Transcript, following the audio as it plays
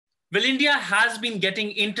Well, India has been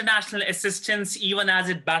getting international assistance even as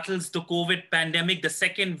it battles the COVID pandemic, the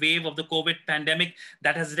second wave of the COVID pandemic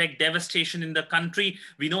that has wreaked devastation in the country.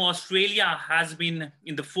 We know Australia has been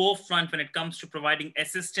in the forefront when it comes to providing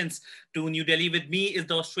assistance to New Delhi. With me is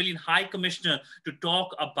the Australian High Commissioner to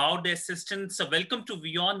talk about the assistance. So welcome to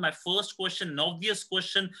WION. My first question, an obvious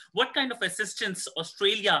question, what kind of assistance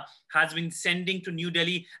Australia has been sending to New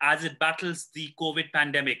Delhi as it battles the COVID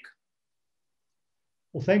pandemic?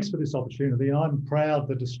 Well, thanks for this opportunity. I'm proud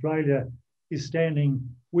that Australia is standing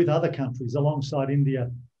with other countries alongside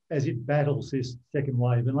India as it battles this second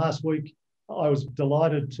wave. And last week, I was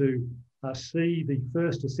delighted to see the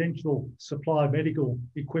first essential supply of medical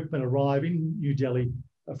equipment arrive in New Delhi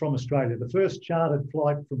from Australia. The first chartered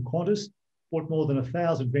flight from Qantas brought more than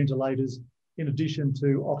 1,000 ventilators in addition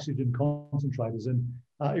to oxygen concentrators. And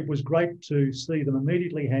it was great to see them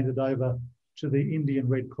immediately handed over to the Indian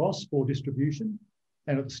Red Cross for distribution.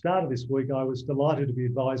 And at the start of this week, I was delighted to be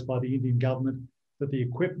advised by the Indian government that the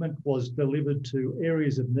equipment was delivered to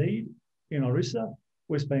areas of need in Odisha,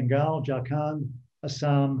 West Bengal, Jharkhand,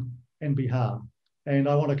 Assam, and Bihar. And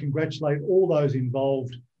I want to congratulate all those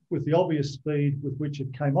involved with the obvious speed with which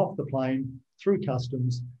it came off the plane through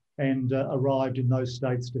customs and arrived in those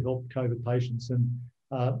states to help COVID patients. And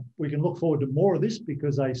we can look forward to more of this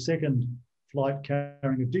because a second flight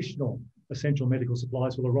carrying additional essential medical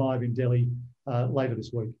supplies will arrive in Delhi later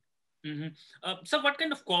this week. Mm-hmm. So what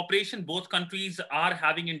kind of cooperation both countries are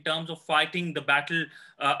having in terms of fighting the battle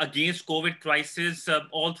against COVID crisis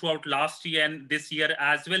all throughout last year and this year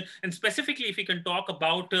as well? And specifically, if you can talk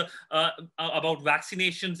about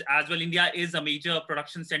vaccinations as well. India is a major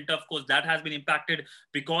production center. Of course, that has been impacted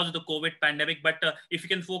because of the COVID pandemic. But if you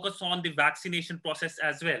can focus on the vaccination process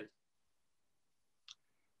as well.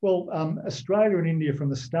 Well, Australia and India from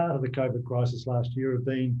the start of the COVID crisis last year have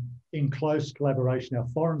been in close collaboration. Our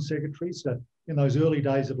foreign secretaries in those early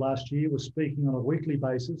days of last year were speaking on a weekly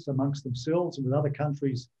basis amongst themselves and with other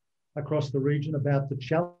countries across the region about the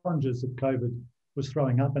challenges that COVID was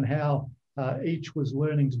throwing up and how each was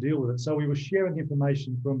learning to deal with it. So we were sharing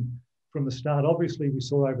information from the start. Obviously, we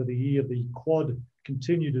saw over the year the Quad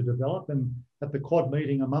continue to develop, and at the Quad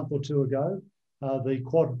meeting a month or two ago,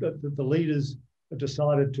 the leaders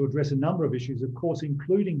decided to address a number of issues, of course,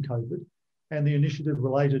 including COVID and the initiative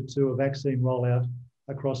related to a vaccine rollout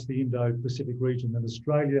across the Indo Pacific region. And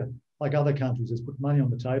Australia, like other countries, has put money on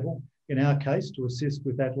the table, in our case, to assist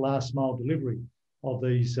with that last mile delivery of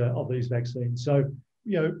these vaccines. So,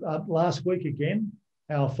 last week again,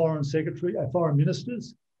 our foreign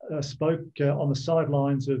ministers spoke on the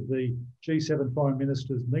sidelines of the G7 foreign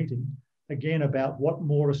ministers meeting, again, about what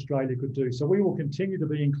more Australia could do. So we will continue to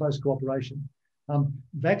be in close cooperation.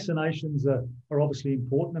 Vaccinations are obviously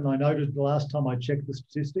important, and I noted the last time I checked the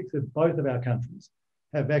statistics that both of our countries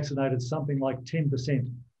have vaccinated something like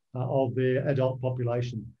 10% of their adult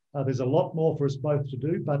population. There's a lot more for us both to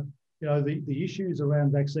do, but the issues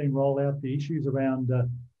around vaccine rollout, the issues around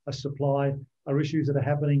a supply are issues that are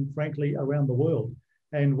happening, frankly, around the world,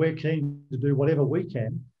 and we're keen to do whatever we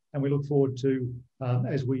can, and we look forward to,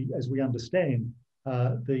 as we understand,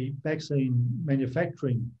 the vaccine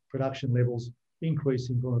manufacturing production levels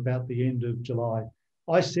increasing from about the end of July.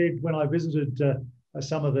 I said when I visited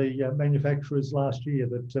some of the manufacturers last year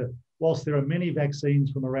that whilst there are many vaccines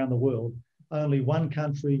from around the world, only one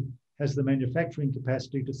country has the manufacturing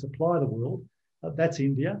capacity to supply the world. That's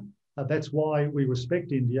India. That's why we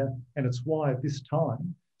respect India, and it's why at this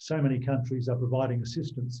time so many countries are providing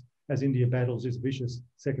assistance as India battles this vicious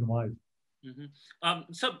second wave.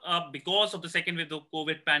 Mm-hmm. So because of the second wave of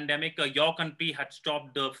COVID pandemic, your country had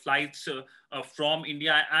stopped the flights from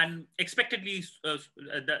India, and expectedly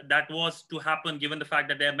that was to happen given the fact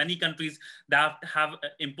that there are many countries that have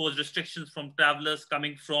imposed restrictions from travelers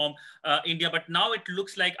coming from India. But now it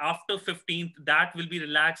looks like after 15th that will be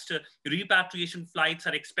relaxed. Repatriation flights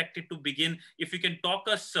are expected to begin. If you can talk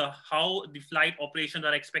us how the flight operations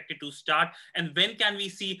are expected to start, and when can we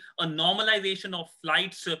see a normalization of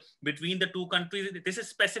flights between the two countries? This is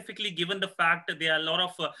specifically given the fact that there are a lot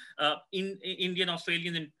of Indian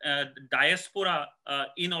Australians in diaspora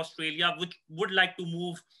in Australia which would like to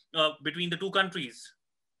move between the two countries.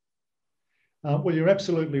 Well, you're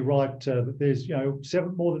absolutely right that there's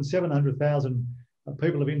more than 700,000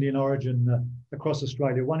 people of Indian origin across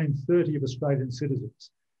Australia, 1 in 30 of Australian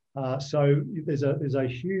citizens. So there's a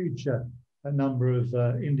huge number of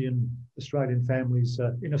Indian Australian families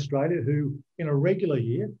in Australia who, in a regular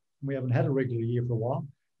year, and we haven't had a regular year for a while,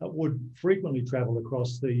 would frequently travel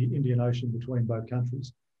across the Indian Ocean between both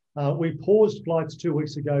countries. We paused flights 2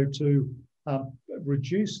 weeks ago to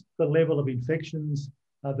reduce the level of infections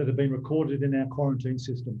that have been recorded in our quarantine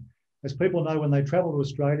system. As people know, when they travel to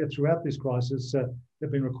Australia throughout this crisis,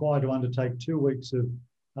 they've been required to undertake 2 weeks of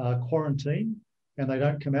quarantine, and they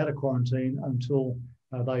don't come out of quarantine until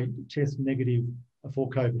they test negative for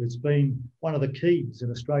COVID. It's been one of the keys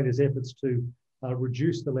in Australia's efforts to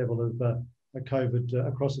reduce the level of COVID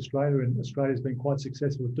across Australia, and Australia's been quite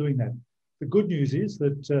successful at doing that. The good news is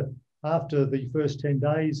that after the first 10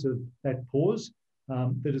 days of that pause,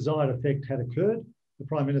 the desired effect had occurred. The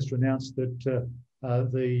Prime Minister announced that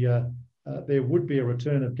there would be a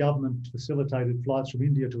return of government-facilitated flights from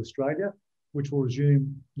India to Australia, which will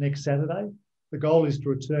resume next Saturday. The goal is to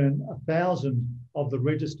return 1,000 of the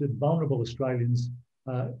registered vulnerable Australians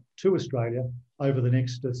to Australia over the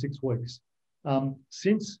next 6 weeks.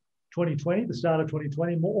 Since 2020, the start of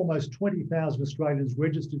 2020, almost 20,000 Australians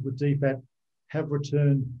registered with DFAT have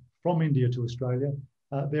returned from India to Australia.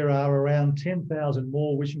 There are around 10,000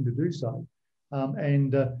 more wishing to do so.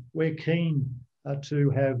 And we're keen to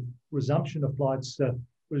have resumption of flights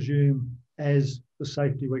resume as the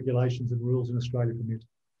safety regulations and rules in Australia permit.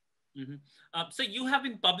 Mm-hmm. So you have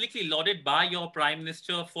been publicly lauded by your Prime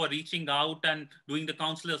Minister for reaching out and doing the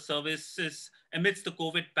consular services amidst the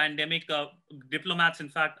COVID pandemic. Diplomats, in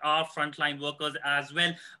fact, are frontline workers as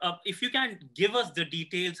well. If you can give us the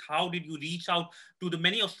details, how did you reach out to the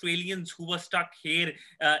many Australians who were stuck here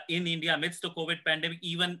in India amidst the COVID pandemic?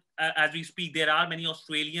 Even as we speak, there are many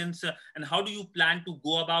Australians. And how do you plan to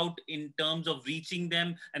go about in terms of reaching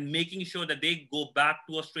them and making sure that they go back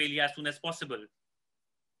to Australia as soon as possible?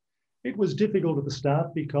 It was difficult at the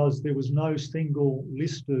start because there was no single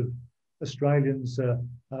list of Australians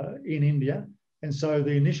in India. And so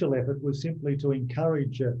the initial effort was simply to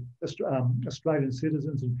encourage Australian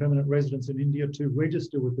citizens and permanent residents in India to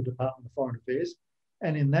register with the Department of Foreign Affairs.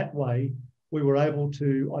 And in that way, we were able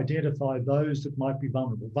to identify those that might be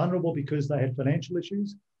vulnerable. Vulnerable because they had financial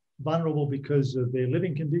issues, vulnerable because of their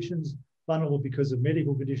living conditions, vulnerable because of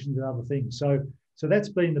medical conditions and other things. So that's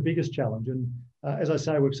been the biggest challenge. And as I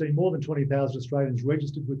say, we've seen more than 20,000 Australians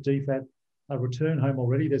registered with DFAT return home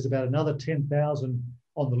already. There's about another 10,000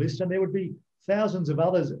 on the list, and there would be thousands of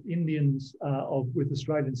others Indians with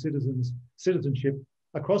Australian citizenship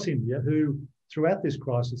across India who, throughout this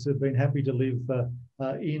crisis, have been happy to live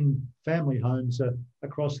in family homes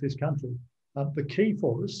across this country. The key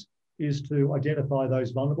for us is to identify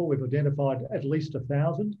those vulnerable. We've identified at least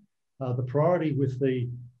 1,000. The priority with the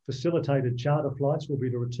facilitated charter flights will be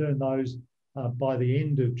to return those by the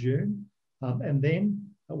end of June. And then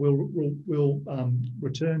we'll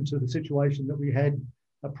return to the situation that we had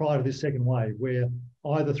prior to this second wave, where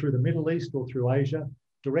either through the Middle East or through Asia,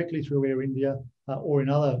 directly through Air India or in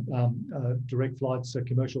other direct flights,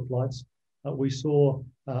 commercial flights, we saw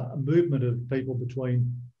a movement of people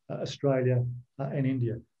between Australia and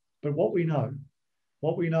India. But what we know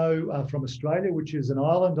from Australia, which is an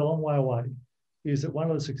island a long way away, is that one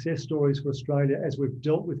of the success stories for Australia as we've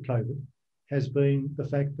dealt with COVID has been the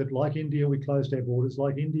fact that, like India, we closed our borders.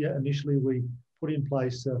 Like India, initially we put in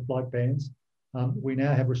place flight bans. We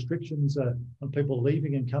now have restrictions on people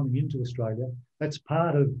leaving and coming into Australia. That's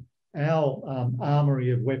part of our armoury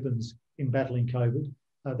of weapons in battling COVID.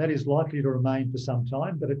 That is likely to remain for some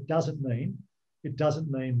time, but it doesn't mean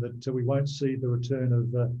that we won't see the return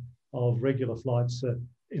of regular flights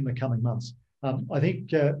in the coming months. I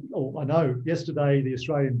know yesterday the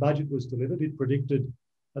Australian budget was delivered. It predicted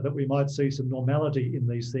that we might see some normality in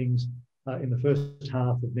these things in the first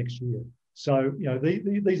half of next year. So,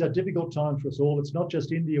 these are difficult times for us all. It's not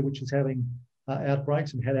just India which is having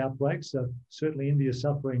outbreaks and had outbreaks. Certainly India is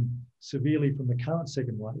suffering severely from the current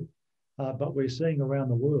second wave, but we're seeing around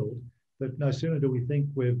the world that no sooner do we think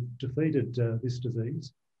we've defeated this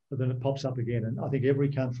disease, than it pops up again. And I think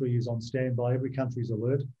every country is on standby, every country is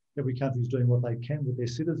alert, every country is doing what they can with their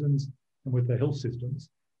citizens and with their health systems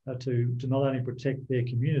to not only protect their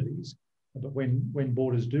communities, but when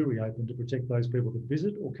borders do reopen, to protect those people that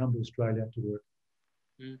visit or come to Australia to work.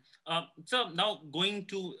 So now going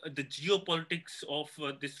to the geopolitics of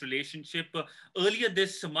this relationship, earlier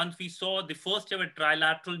this month we saw the first ever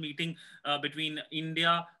trilateral meeting between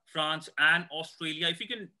India, France and Australia. If you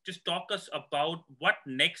can just talk us about what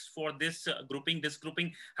next for this grouping. This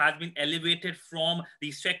grouping has been elevated from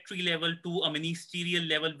the secretary level to a ministerial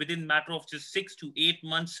level within a matter of just 6 to 8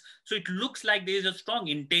 months. So it looks like there is a strong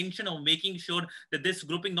intention of making sure that this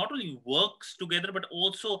grouping not only works together, but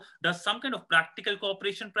also does some kind of practical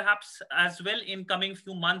cooperation perhaps as well in coming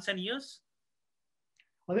few months and years.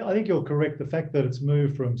 I think you're correct. The fact that it's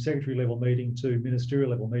moved from secretary level meeting to ministerial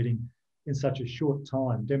level meeting in such a short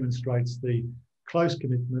time demonstrates the close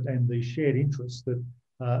commitment and the shared interests that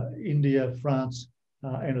India, France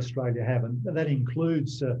and Australia have. And that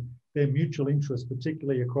includes their mutual interests,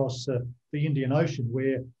 particularly across the Indian Ocean,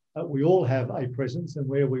 where we all have a presence and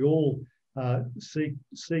where we all seek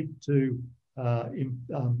to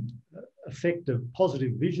affect a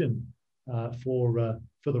positive vision for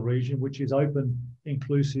the region, which is open,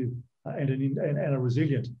 inclusive, and a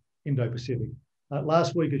resilient Indo Pacific.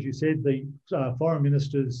 Last week, as you said, the foreign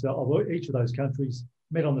ministers of each of those countries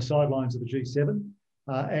met on the sidelines of the G7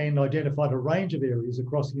 and identified a range of areas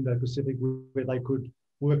across the Indo Pacific where they could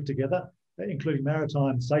work together, including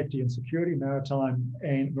maritime safety and security, maritime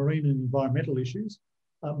and marine and environmental issues,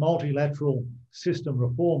 multilateral system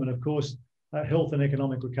reform, and of course, health and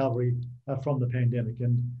economic recovery from the pandemic.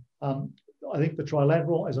 And I think the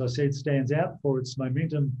trilateral, as I said, stands out for its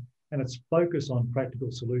momentum and its focus on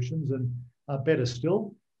practical solutions. And better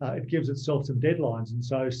still, it gives itself some deadlines. And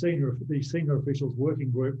so the senior officials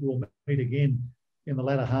working group will meet again in the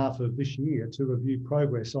latter half of this year to review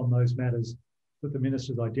progress on those matters that the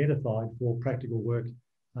ministers identified for practical work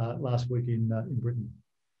last week in Britain.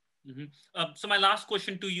 Mm-hmm. So my last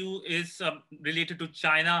question to you is related to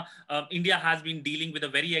China. India has been dealing with a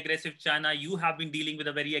very aggressive China. You have been dealing with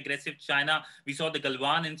a very aggressive China. We saw the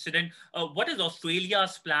Galwan incident. What is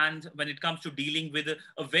Australia's plan when it comes to dealing with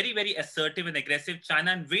a very, very assertive and aggressive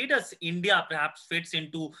China? And where does India perhaps fits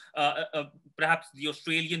into perhaps the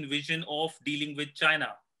Australian vision of dealing with China?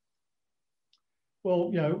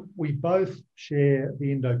 Well, we both share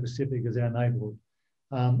the Indo-Pacific as our neighbourhood.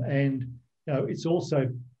 And it's also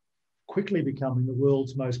quickly becoming the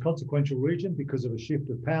world's most consequential region because of a shift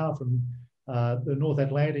of power from the North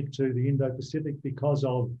Atlantic to the Indo-Pacific because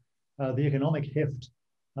of the economic heft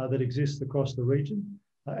that exists across the region,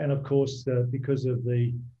 and of course because of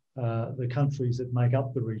the countries that make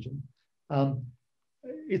up the region.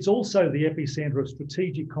 It's also the epicenter of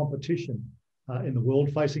strategic competition in the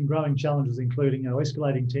world, facing growing challenges, including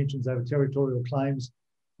escalating tensions over territorial claims,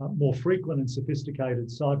 more frequent and sophisticated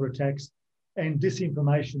cyber attacks, and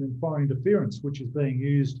disinformation and foreign interference, which is being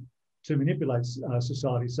used to manipulate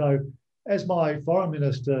society. So, as my foreign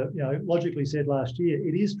minister logically said last year,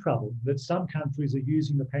 it is troubling that some countries are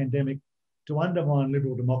using the pandemic to undermine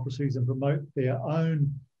liberal democracies and promote their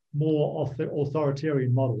own more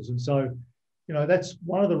authoritarian models. And so, that's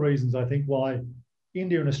one of the reasons I think why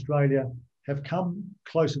India and Australia have become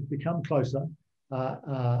closer,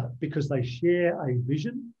 because they share a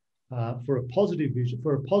vision for a positive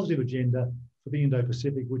agenda for the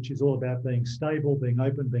Indo-Pacific, which is all about being stable, being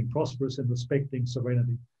open, being prosperous, and respecting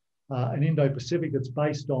sovereignty. An Indo-Pacific that's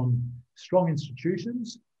based on strong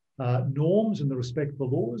institutions, norms, and the respect for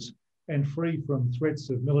laws, and free from threats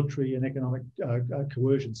of military and economic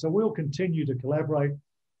coercion. So we'll continue to collaborate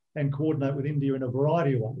and coordinate with India in a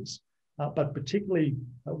variety of ways, but particularly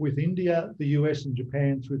with India, the US, and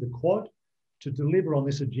Japan through the Quad to deliver on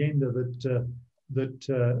this agenda that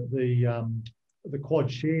the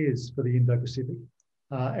Quad shares for the Indo-Pacific.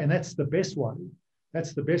 And that's the best way.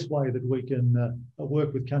 That's the best way that we can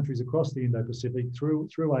work with countries across the Indo-Pacific through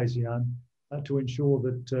ASEAN to ensure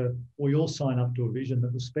that we all sign up to a vision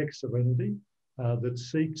that respects sovereignty, that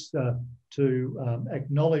seeks to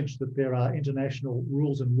acknowledge that there are international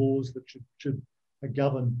rules and laws that should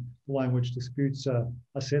govern the way in which disputes are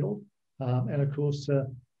settled, and of course,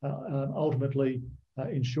 ultimately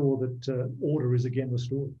ensure that order is again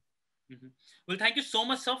restored. Mm-hmm. Well, thank you so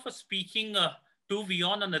much, sir, for speaking to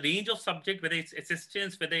WION on a range of subjects, whether it's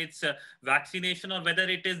assistance, whether it's vaccination, or whether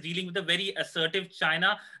it is dealing with a very assertive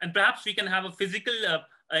China. And perhaps we can have a physical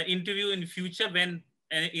interview in future when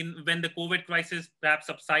the COVID crisis perhaps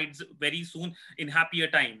subsides very soon in happier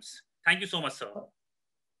times. Thank you so much, sir.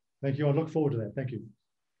 Thank you. I look forward to that. Thank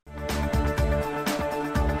you.